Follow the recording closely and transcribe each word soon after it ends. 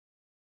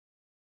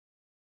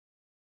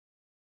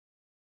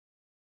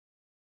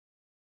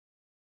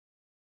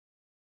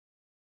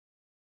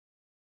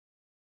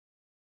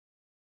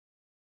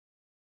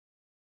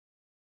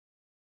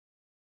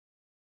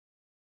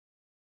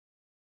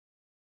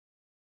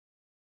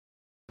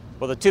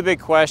Well, the two big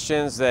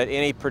questions that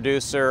any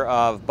producer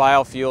of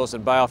biofuels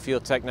and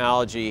biofuel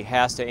technology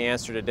has to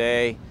answer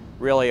today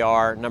really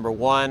are, number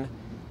one,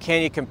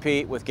 can you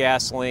compete with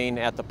gasoline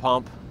at the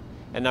pump?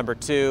 And number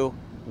two,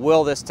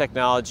 will this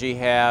technology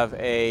have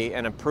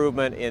an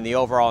improvement in the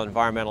overall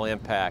environmental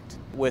impact?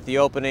 With the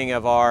opening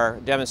of our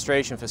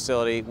demonstration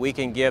facility, we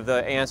can give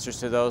the answers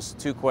to those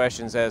two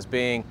questions as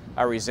being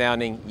a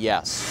resounding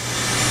yes.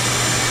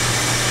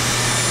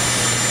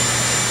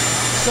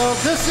 So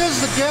this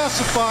is the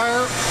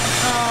gasifier.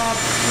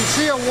 You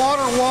see a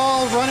water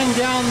wall running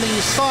down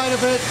the side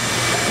of it.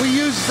 We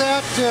use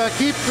that to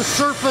keep the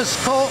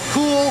surface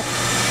cool.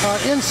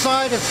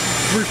 Inside it's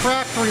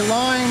refractory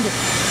lined.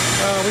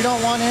 We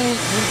don't want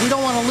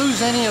to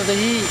lose any of the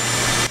heat.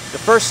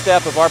 The first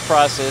step of our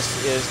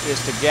process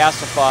is to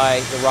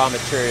gasify the raw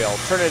material,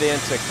 turn it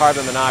into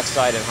carbon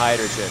monoxide and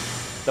hydrogen.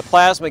 The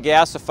plasma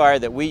gasifier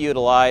that we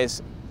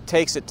utilize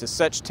takes it to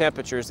such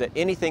temperatures that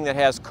anything that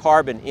has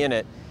carbon in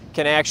it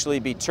can actually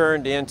be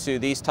turned into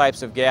these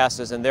types of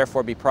gases and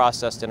therefore be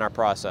processed in our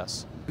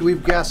process. We've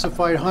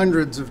gasified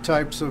hundreds of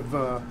types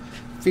of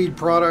feed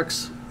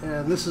products,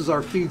 and this is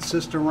our feed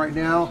system right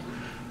now.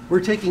 We're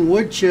taking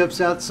wood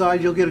chips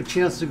outside. You'll get a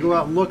chance to go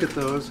out and look at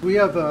those. We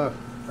have a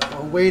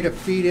way to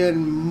feed in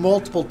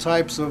multiple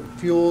types of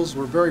fuels.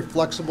 We're very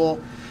flexible,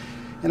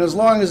 and as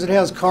long as it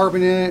has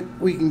carbon in it,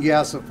 we can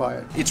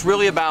gasify it. It's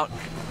really about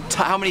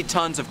how many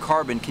tons of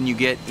carbon can you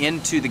get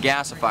into the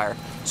gasifier.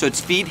 So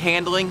it's feed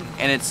handling,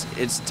 and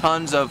it's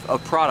tons of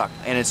product,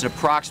 and it's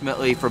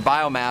approximately, for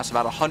biomass,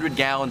 about 100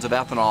 gallons of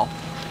ethanol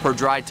per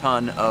dry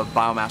ton of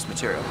biomass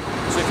material.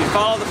 So if you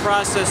follow the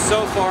process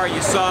so far,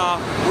 you saw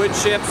wood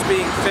chips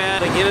being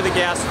fed into the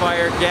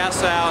gasifier,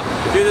 gas out,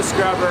 through the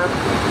scrubber,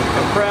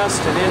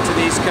 compressed, and into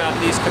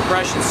these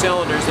compression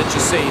cylinders that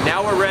you see.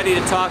 Now we're ready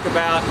to talk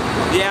about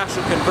the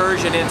actual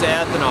conversion into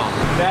ethanol.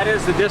 That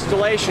is the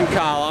distillation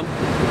column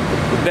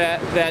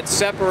that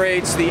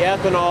separates the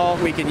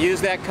ethanol. We can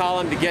use that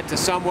column to get to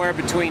somewhere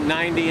between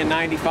 90 and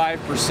 95%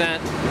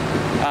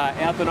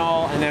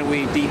 ethanol, and then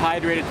we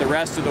dehydrate it the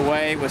rest of the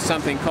way with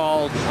something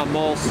called a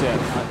mole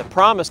sieve. The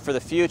promise for the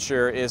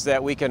future is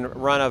that we can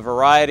run a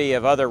variety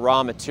of other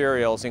raw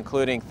materials,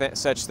 including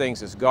such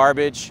things as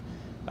garbage,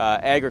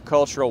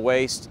 agricultural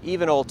waste,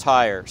 even old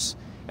tires.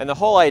 And the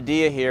whole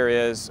idea here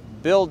is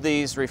build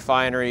these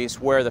refineries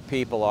where the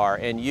people are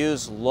and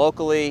use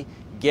locally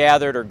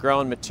gathered or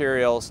grown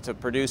materials to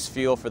produce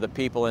fuel for the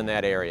people in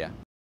that area.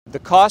 The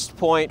cost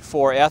point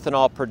for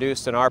ethanol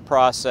produced in our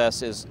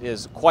process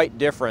is quite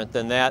different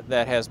than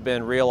that has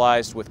been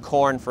realized with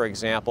corn, for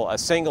example, a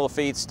single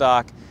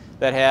feedstock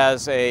that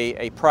has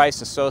a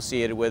price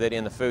associated with it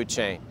in the food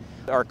chain.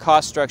 Our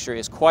cost structure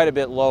is quite a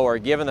bit lower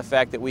given the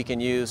fact that we can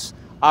use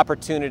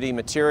opportunity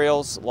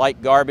materials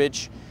like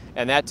garbage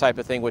and that type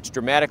of thing, which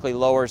dramatically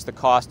lowers the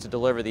cost to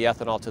deliver the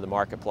ethanol to the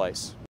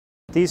marketplace.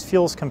 These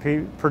fuels can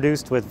be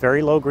produced with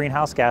very low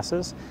greenhouse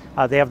gases.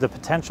 They have the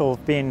potential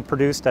of being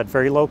produced at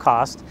very low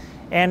cost.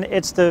 And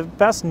it's the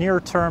best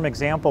near-term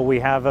example we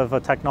have of a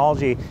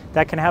technology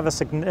that can have a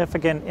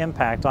significant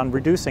impact on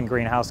reducing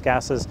greenhouse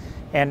gases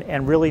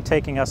and really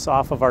taking us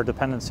off of our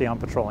dependency on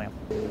petroleum.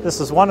 This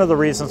is one of the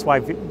reasons why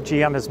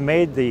GM has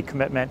made the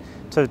commitment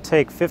to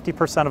take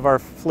 50% of our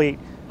fleet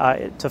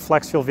to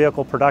flex fuel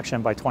vehicle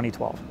production by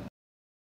 2012.